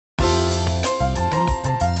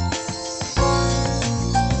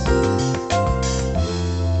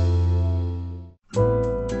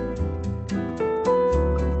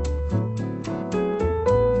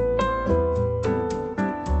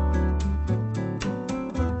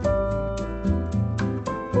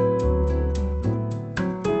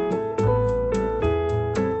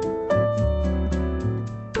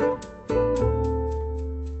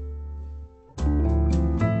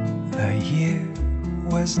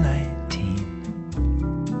was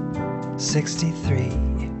 1963.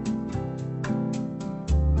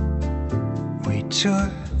 We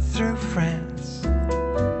toured through France,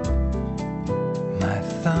 my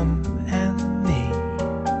thumb and me.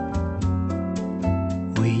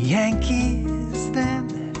 We Yankees then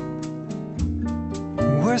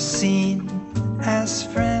were seen as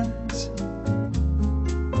friends,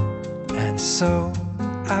 and so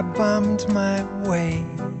I bummed my way.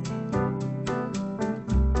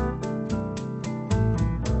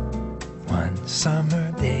 One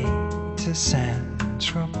summer day to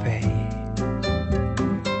Saint-Tropez.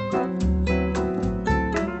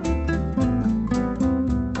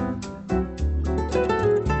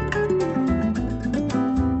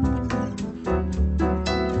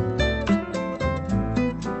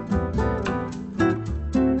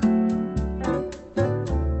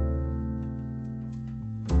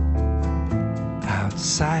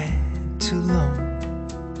 Outside Toulon,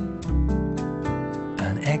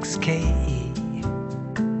 an XKE,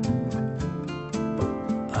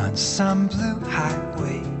 on some blue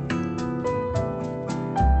highway,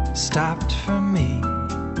 stopped for me.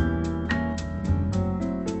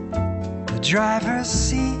 The driver's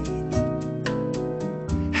seat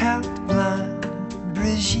held blonde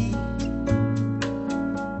Brigitte,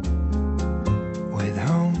 with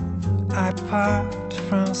whom I parled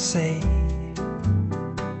Francais.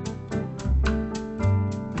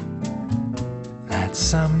 That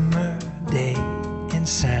summer day in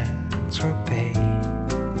Saint-Tropez.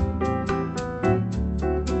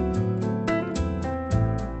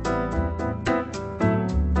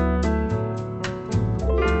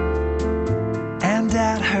 And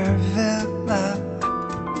at her villa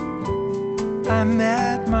I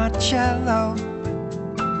met Marcello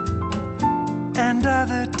and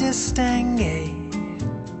other distingués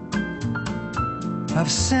of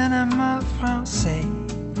cinema français.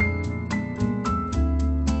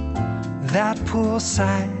 That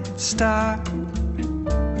poolside star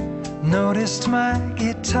noticed my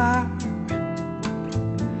guitar,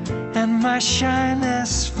 and my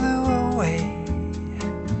shyness flew away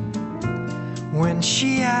when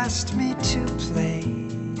she asked me to play.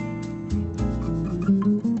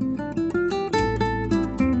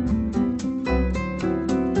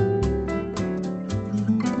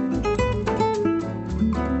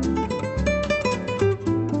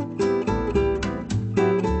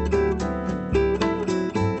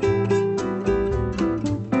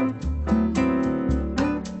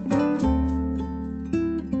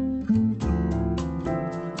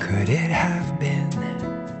 Could it have been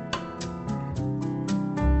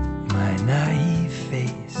my naive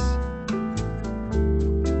face,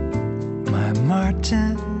 my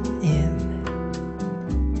Martin in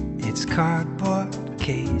its cardboard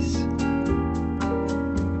case?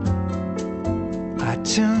 I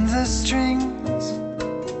tuned the strings,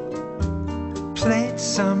 played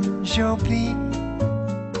some Joby,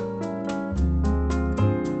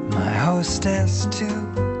 my hostess to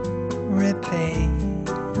repay.